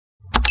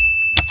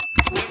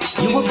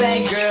You a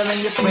bad girl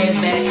and your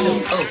friends bad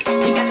too. Oh,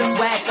 you got the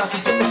swag, so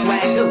she took the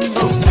swag too.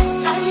 Oh.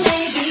 I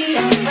may be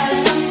young,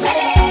 but I'm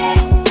ready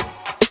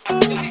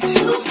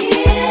to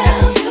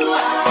give you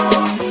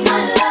all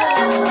my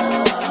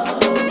love.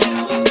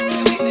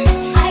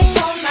 I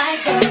told my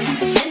girl you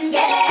can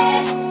get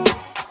it.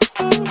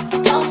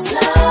 Don't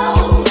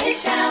slow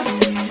it down,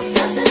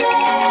 just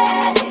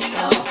let it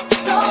go.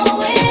 So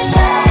in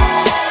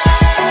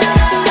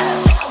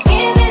love,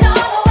 give it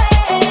all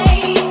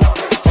away.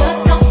 Just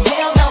don't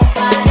tell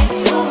nobody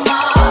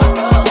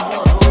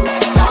tomorrow.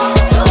 So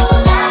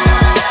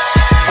tonight,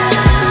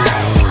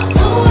 I'll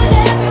do it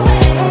every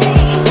way.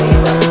 We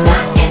will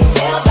knock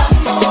until the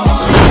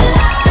morning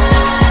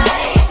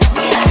light.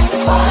 We like to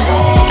party.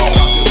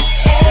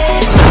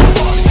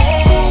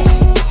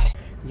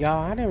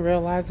 Y'all, I didn't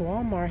realize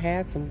Walmart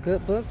had some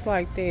good books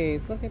like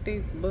these. Look at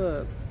these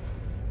books.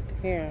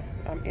 Here,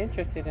 I'm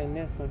interested in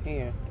this one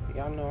here.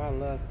 Y'all know I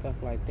love stuff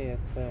like this,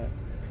 but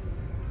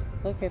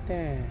look at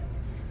that.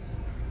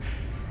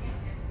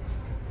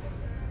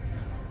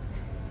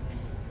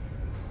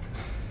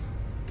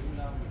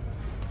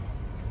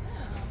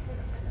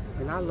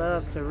 And I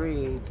love to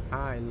read.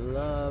 I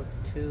love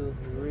to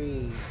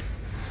read.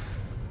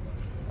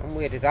 I'm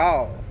with it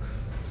all.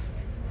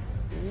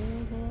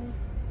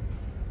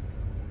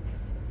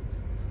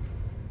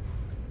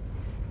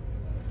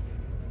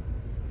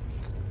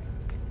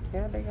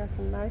 Yeah, they got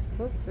some nice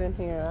books in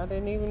here. I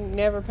didn't even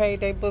never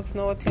paid their books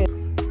no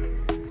attention.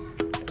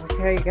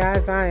 Okay,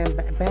 guys, I am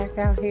back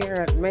out here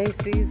at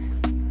Macy's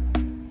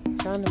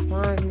trying to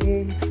find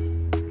me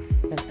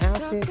an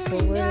outfit to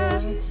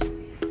wear.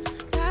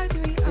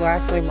 Well,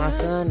 actually, my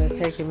son is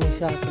taking me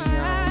shopping,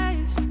 y'all.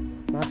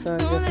 My son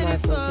just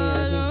might look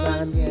here. He's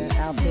buying me an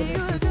outfit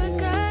and some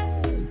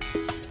shoes.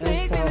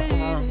 And so,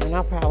 and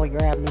I'll probably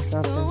grab me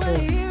something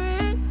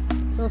too.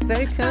 So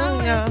stay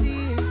tuned, y'all.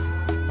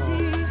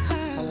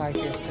 I like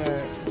this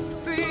shirt.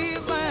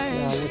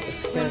 Yeah, with the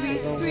skirt to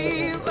go with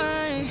it.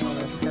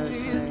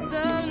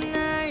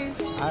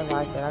 I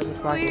like it. I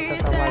just like it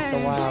because I like the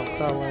wild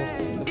colors,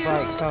 the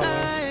bright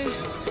colors.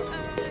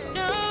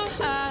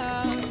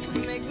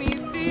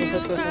 You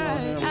put this one on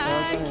here,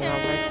 I'm and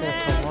I'll make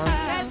this one.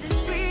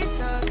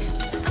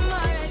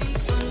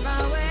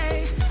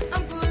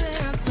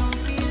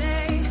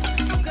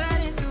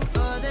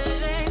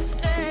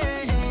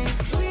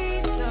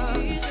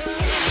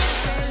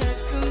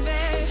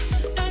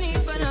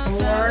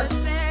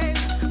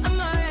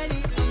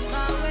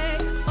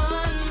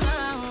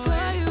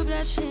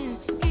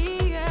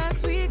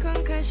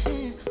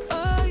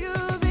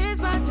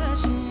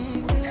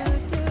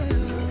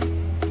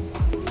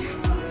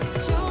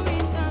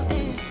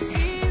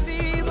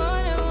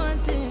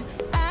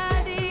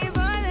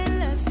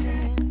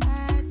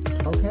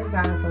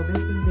 Guys, so this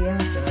is the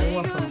answer. I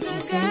went from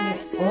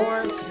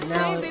orange,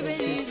 now it's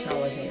this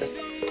color here.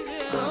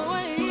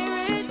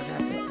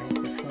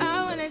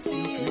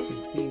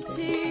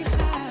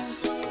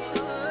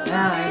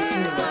 Now I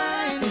see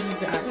what. This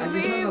is, I just hung up a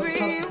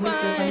couple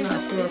pictures. I'm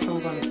not sure if I'm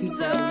going to keep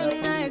that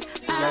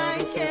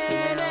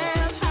up.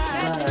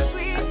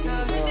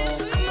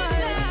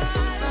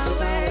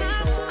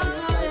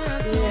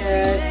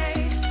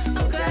 I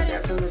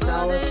got from the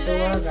dollar store.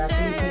 I got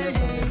these here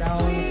from the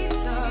dollar store.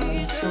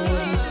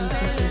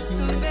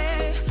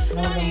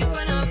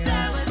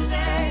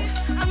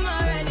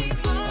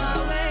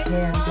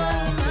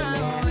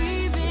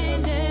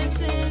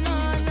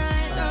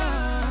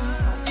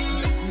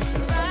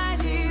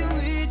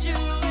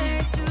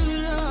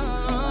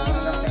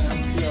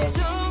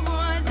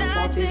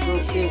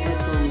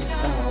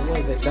 What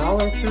is it,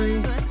 Dollar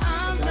Tree?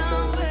 I'm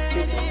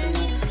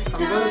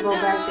going to go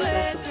back to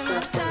get some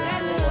stuff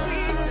from the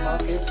store. I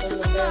bought this from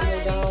the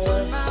Family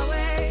Dollar.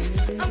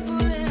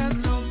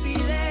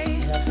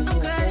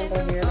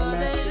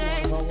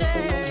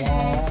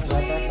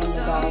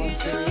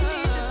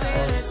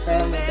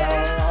 Family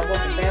Dollar, I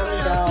went to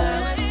Family Dollar,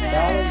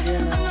 Dollar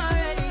General,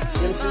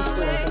 them two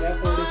stores, so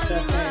that's where this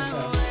stuff came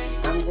from.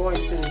 I'm going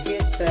to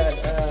hit that,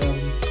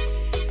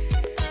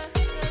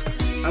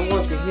 I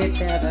want to hit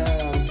that,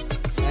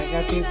 I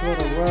got these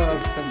little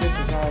rugs, because this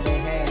is all they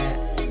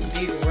had.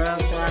 These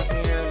rugs right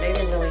here, they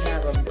didn't really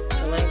have a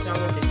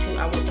selection.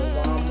 I went to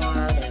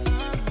Walmart,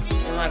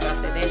 and like I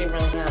said, they didn't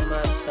really have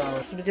much, so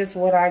this is just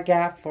what I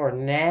got for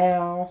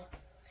now.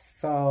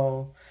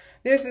 So,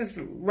 this is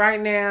right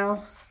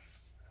now.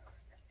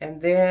 And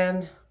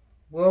then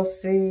we'll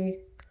see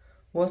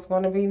what's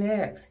going to be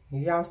next.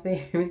 Y'all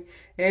see me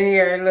in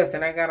here. And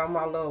listen, I got on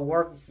my little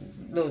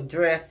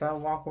dress I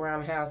walk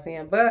around the house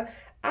in. But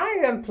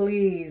I am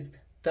pleased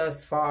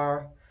thus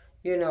far,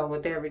 you know,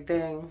 with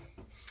everything.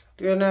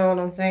 You know what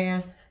I'm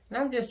saying? And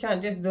I'm just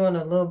doing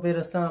a little bit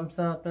of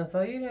something.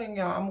 So, you know,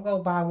 I'm going to go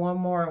buy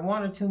one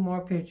or two more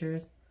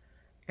pictures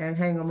and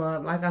hang them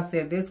up. Like I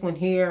said, this one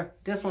here,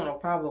 this one will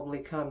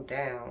probably come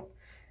down.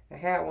 I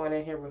had one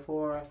in here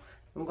before.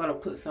 I'm going to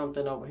put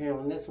something over here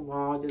on this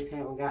wall. Just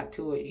haven't got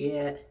to it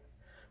yet.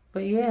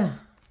 But yeah.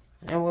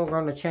 And we're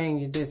going to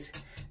change this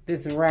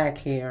rack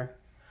here.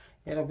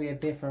 It'll be a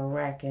different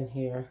rack in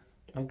here.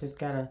 I just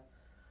got to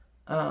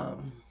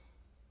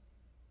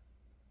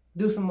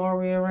do some more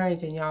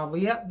rearranging, y'all.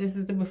 But yep, this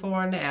is the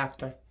before and the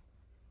after.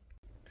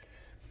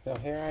 So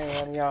here I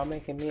am, y'all,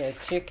 making me a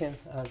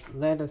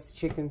lettuce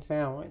chicken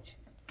sandwich.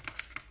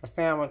 A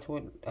sandwich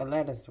with a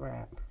lettuce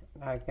wrap.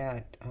 I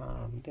got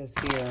this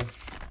here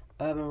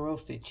oven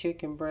roasted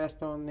chicken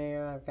breast on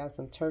there. I've got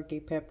some turkey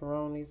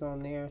pepperonis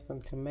on there,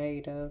 some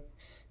tomato,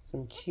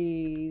 some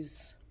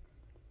cheese.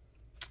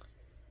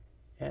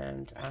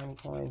 And I'm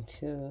going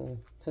to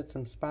put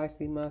some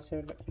spicy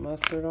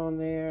mustard on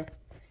there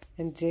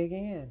and dig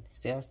in.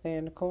 Still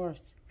staying the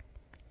course.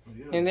 Oh,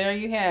 yeah. And there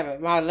you have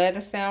it. My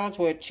lettuce sandwich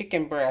with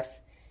chicken breast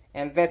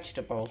and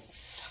vegetables.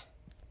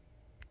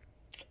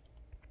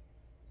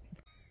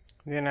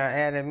 Then I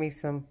added me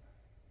some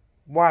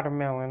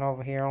watermelon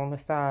over here on the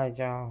side,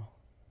 y'all.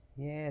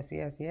 Yes,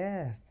 yes,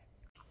 yes.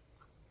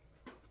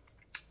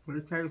 But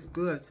it tastes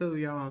good too,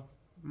 y'all.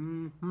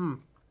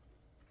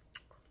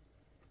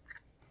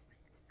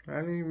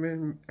 I've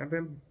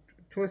been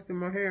twisting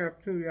my hair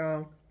up too,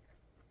 y'all.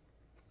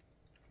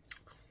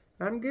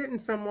 I'm getting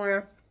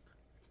somewhere.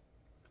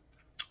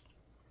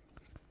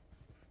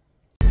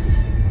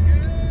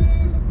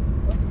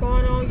 What's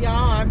going on, y'all?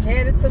 I'm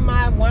headed to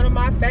one of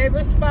my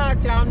favorite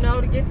spots, y'all know,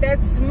 to get that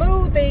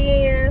smoothie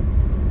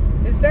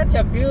in. It's such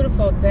a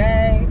beautiful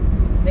day.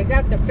 They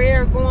got the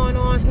fair going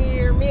on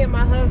here. Me and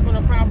my husband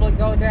will probably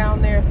go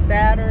down there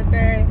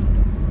Saturday.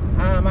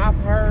 I've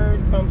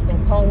heard from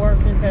some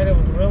co-workers that it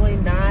was really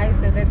nice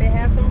and that they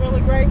had some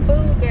really great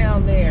food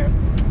down there.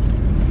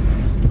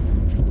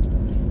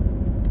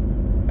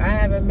 I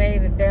haven't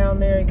made it down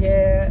there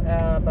yet,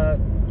 but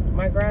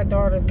my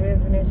granddaughter's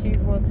visiting.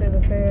 She's went to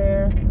the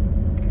fair,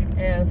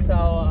 and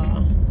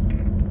so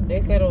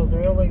they said it was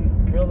really,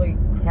 really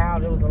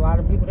crowded. There was a lot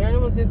of people there, and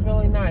it was just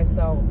really nice.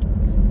 So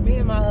me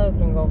and my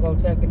husband gonna go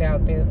check it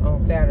out then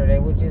on Saturday,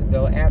 which is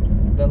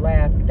the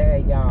last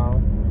day,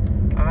 y'all.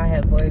 I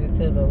have waited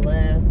till the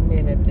last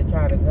minute to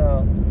try to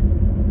go.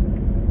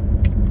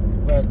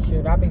 But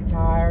shoot, I be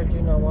tired,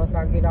 you know, once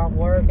I get off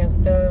work and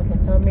stuff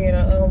and come in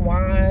and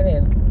unwind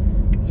and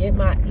get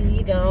my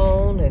eat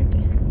on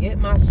and get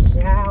my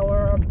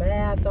shower or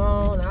bath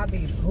on, I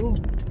be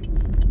pooped.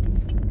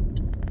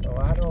 So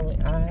I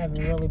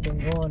haven't really been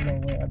going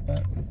nowhere,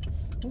 but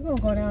we're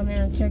gonna go down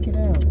there and check it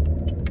out.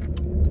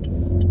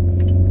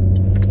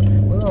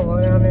 We're gonna go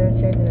down there and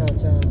check it out,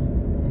 y'all,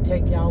 and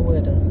take y'all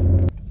with us.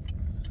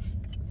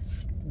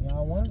 I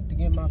wanted to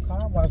get my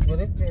car washed, but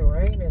it's been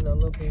raining a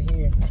little bit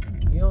here.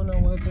 You don't know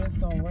whether it's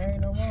gonna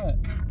rain or what.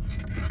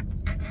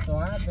 So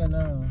I've been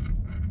I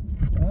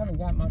haven't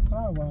got my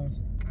car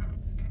washed.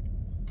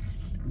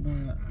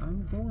 But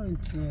I'm going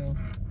to.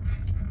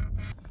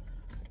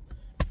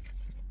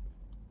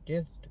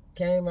 Just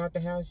came out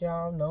the house,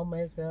 y'all. No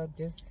makeup.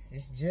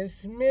 It's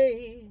just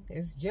me.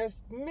 It's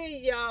just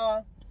me,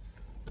 y'all.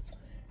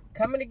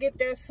 Coming to get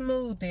that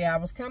smoothie. I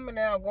was coming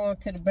out going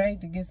to the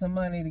bank to get some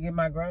money to get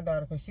my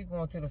granddaughter because she's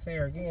going to the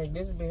fair again.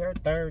 This will be her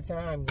third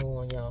time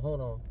going, y'all. Hold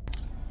on.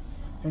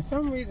 For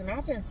some reason,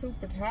 I've been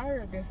super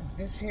tired this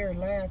here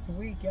last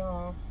week,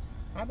 y'all.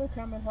 I've been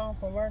coming home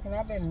from work and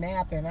I've been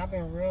napping. I've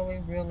been really,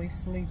 really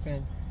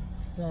sleeping.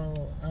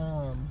 So,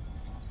 I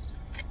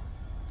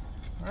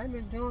ain't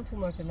been doing too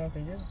much of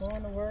nothing. Just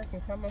going to work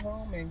and coming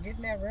home and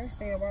getting that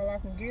rest in while I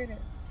can get it.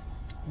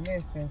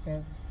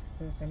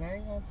 Listen, I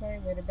ain't gonna play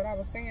with it, but I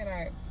was saying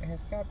I had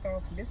stopped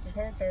off. This is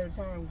her third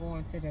time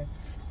going to the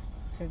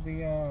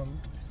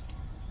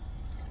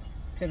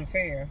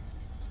fair,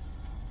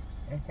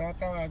 and so I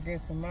thought I'd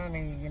get some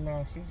money. You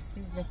know,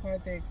 she's been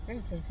quite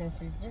expensive since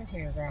she's been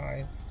here,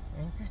 guys.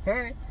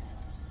 Okay,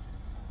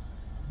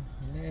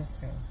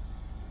 listen.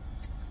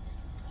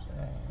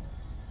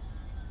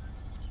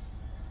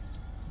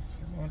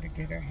 She wanted to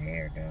get her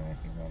hair done.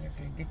 She wanted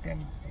to get them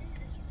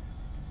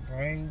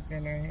braids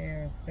in her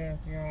hair and stuff,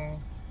 y'all.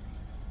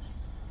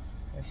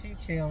 But she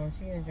chilling,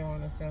 she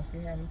enjoying herself, she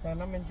having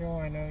fun. I'm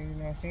enjoying her, you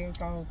know, she ain't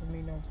causing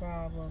me no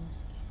problems.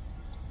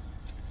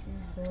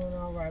 She's doing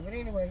all right. But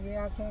anyway,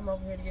 yeah, I came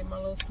over here to get my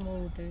little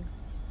smoothie.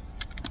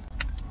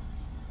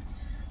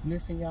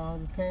 Listen, y'all,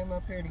 I came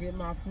up here to get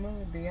my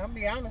smoothie. I'm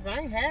be honest,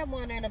 I ain't had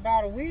one in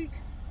about a week.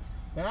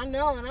 But I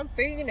know, and I'm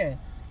feeling it.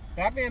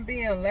 I've been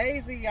being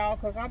lazy, y'all,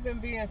 because I've been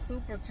being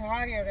super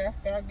tired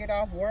after I get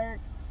off work.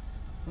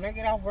 When I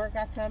get off work,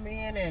 I come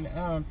in and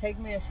take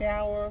me a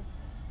shower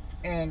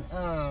and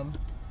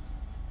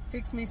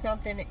fix me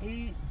something to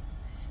eat,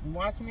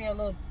 watch me a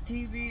little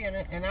TV,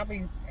 and I'll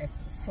be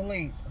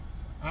asleep.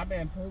 I've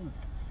been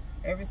pooped.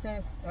 Ever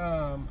since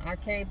I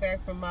came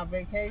back from my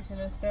vacation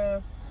and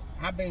stuff,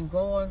 I've been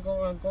going,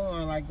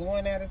 like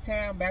going out of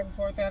town, back and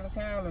forth out of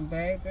town, and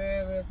baby,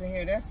 listen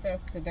here, that stuff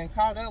then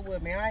caught up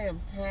with me. I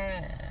am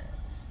tired.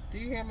 Do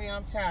you hear me?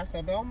 I'm tired.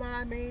 So don't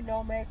mind me,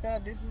 no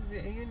makeup. This is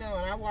it, you know,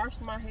 and I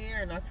washed my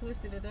hair and I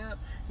twisted it up.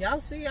 Y'all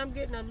see I'm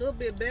getting a little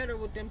bit better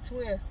with them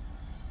twists.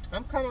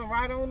 I'm coming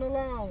right on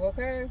along,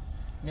 okay?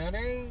 Now,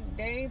 they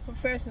ain't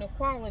professional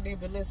quality,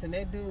 but listen,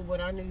 they do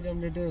what I need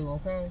them to do,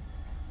 okay?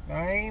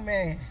 I ain't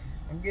mad.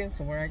 I'm getting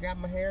somewhere. I got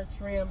my hair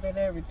trimmed and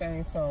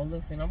everything, so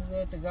listen, I'm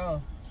good to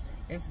go.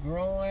 It's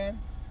growing.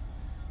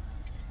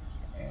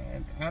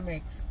 And I'm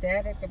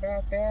ecstatic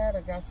about that.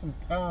 I got some,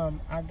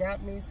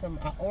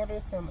 I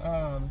ordered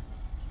some,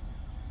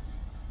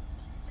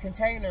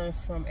 containers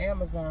from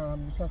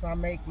Amazon because I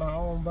make my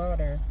own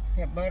butter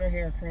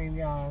hair cream,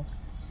 y'all.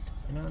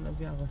 And I don't know if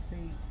y'all can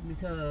see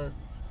because,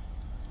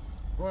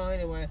 well,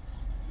 anyway,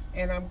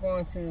 and I'm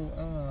going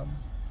to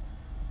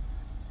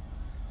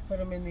put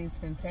them in these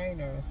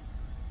containers,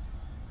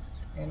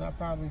 and I'll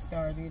probably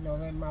start, you know,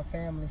 letting my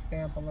family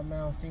sample them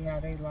out, see how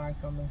they like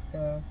them and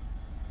stuff.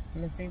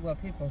 Let's see what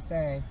people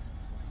say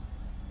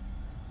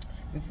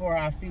before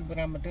I see what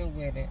I'm gonna do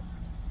with it.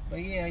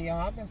 But yeah,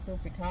 y'all, I've been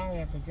super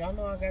tired, but y'all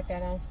know I got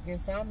that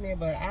insomnia,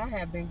 but I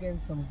have been getting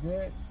some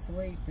good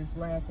sleep this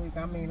last week.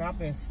 I mean, I've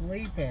been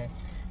sleeping,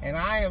 and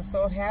I am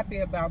so happy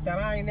about that.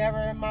 I ain't never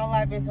in my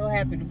life been so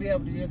happy to be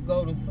able to just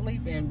go to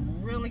sleep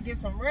and really get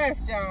some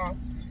rest, y'all.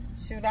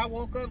 Shoot, I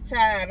woke up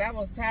tired. I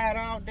was tired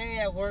all day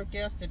at work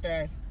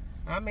yesterday.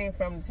 I mean,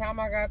 from the time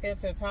I got there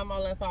to the time I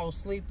left, I was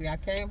sleepy. I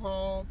came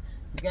home,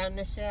 got in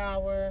the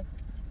shower,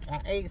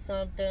 I ate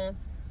something.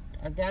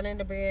 I got in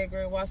the bed,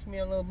 girl, watched me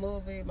a little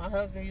movie. My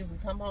husband usually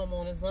come home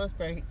on his lunch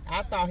break.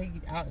 I thought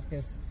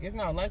because it's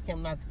not like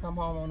him not to come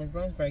home on his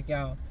lunch break,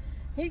 y'all.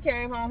 He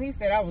came home, he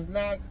said I was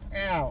knocked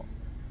out.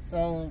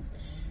 So,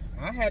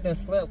 I had to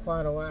sleep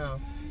quite a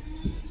while.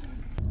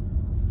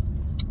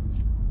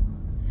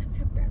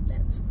 I got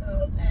that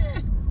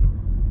smoothie.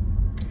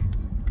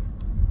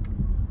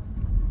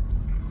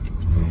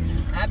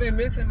 I've been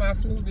missing my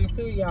smoothies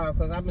too, y'all,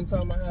 because I've been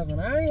telling my husband,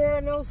 I ain't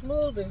had no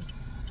smoothie.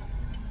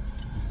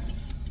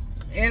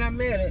 And I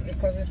meant it,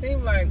 because it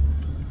seemed like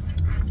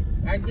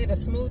I get a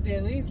smoothie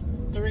at least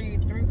three,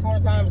 4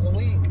 times a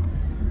week.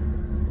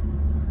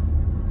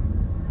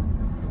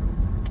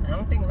 I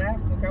don't think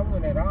last week I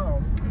went at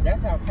all.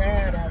 That's how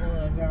tired I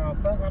was, y'all.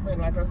 Plus, I've been,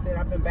 like I said,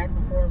 I've been back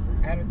and forth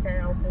out of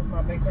town since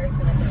my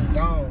vacation. I've been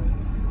gone.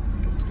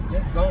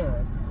 Just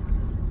gone.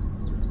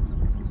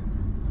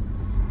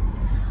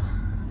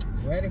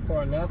 Ready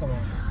for another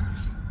one.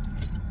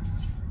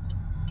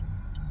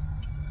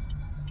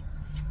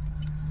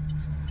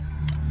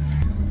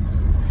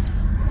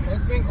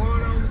 What's been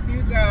going on with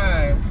you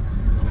guys?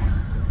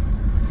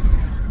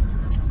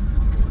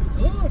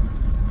 Ooh.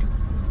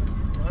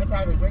 I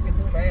tried to drink it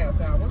too fast,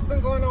 y'all. What's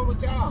been going on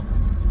with y'all?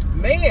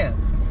 Man,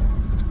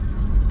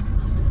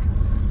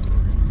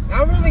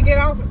 I really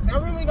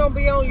don't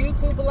be on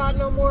YouTube a lot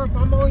no more. If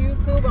I'm on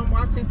YouTube, I'm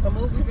watching some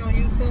movies on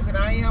YouTube, and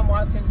I am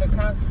watching the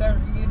concert,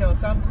 you know,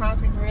 some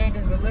content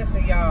creators. But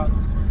listen, y'all,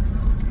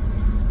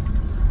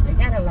 they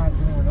got a lot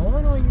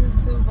going on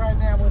YouTube right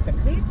now with the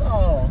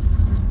people.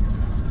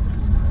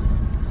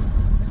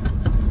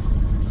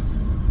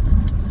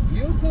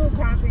 YouTube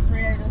content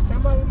creators,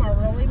 some of them are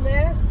really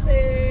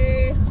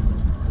messy.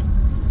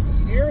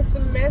 There are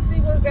some messy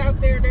ones out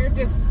there. They're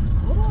just,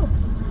 ooh, oh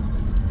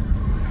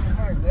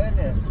my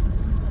goodness.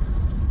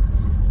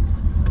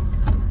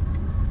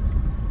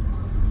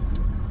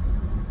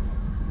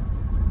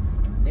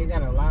 They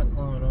got a lot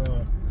going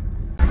on.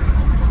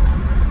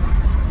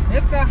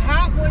 It's a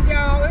hot one,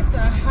 y'all. It's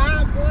a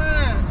hot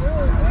one.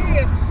 Ooh,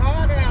 it's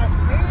hot out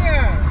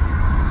here.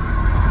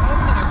 Oh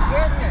my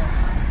goodness.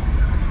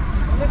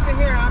 Listen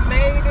here, I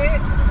made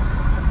it.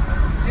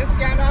 Just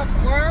got off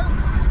work.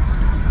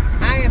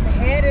 I am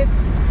headed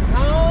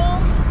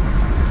home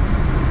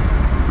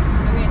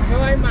to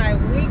enjoy my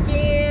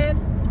weekend.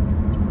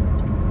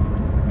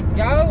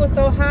 Y'all, it was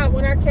so hot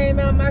when I came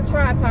out, my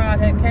tripod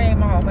had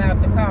came off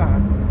out the car.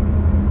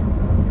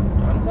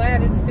 I'm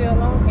glad it's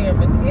still on here.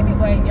 But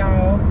anyway,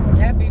 y'all,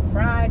 happy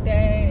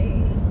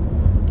Friday.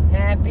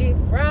 Happy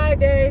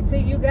Friday to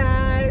you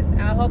guys.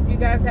 I hope you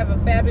guys have a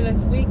fabulous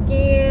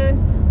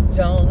weekend.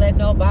 Don't let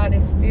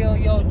nobody steal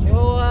your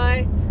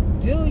joy.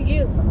 Do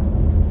you.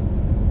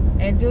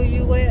 And do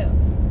you well.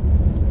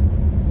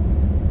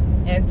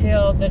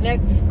 Until the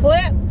next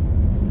clip,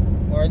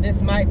 or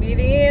this might be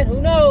the end,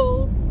 who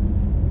knows?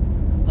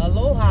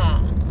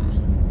 Aloha.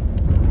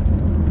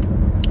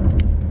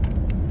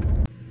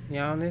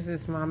 Y'all, this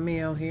is my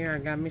meal here. I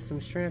got me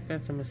some shrimp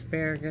and some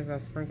asparagus. I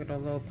sprinkled a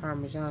little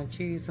Parmesan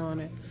cheese on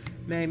it.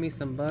 Made me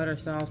some butter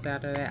sauce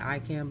out of that. I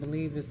can't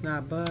believe it's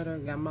not butter.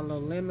 Got my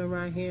little lemon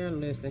right here.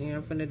 Listen here,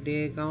 I'm finna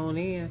dig on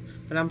in.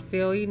 But I'm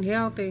still eating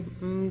healthy.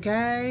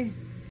 Okay?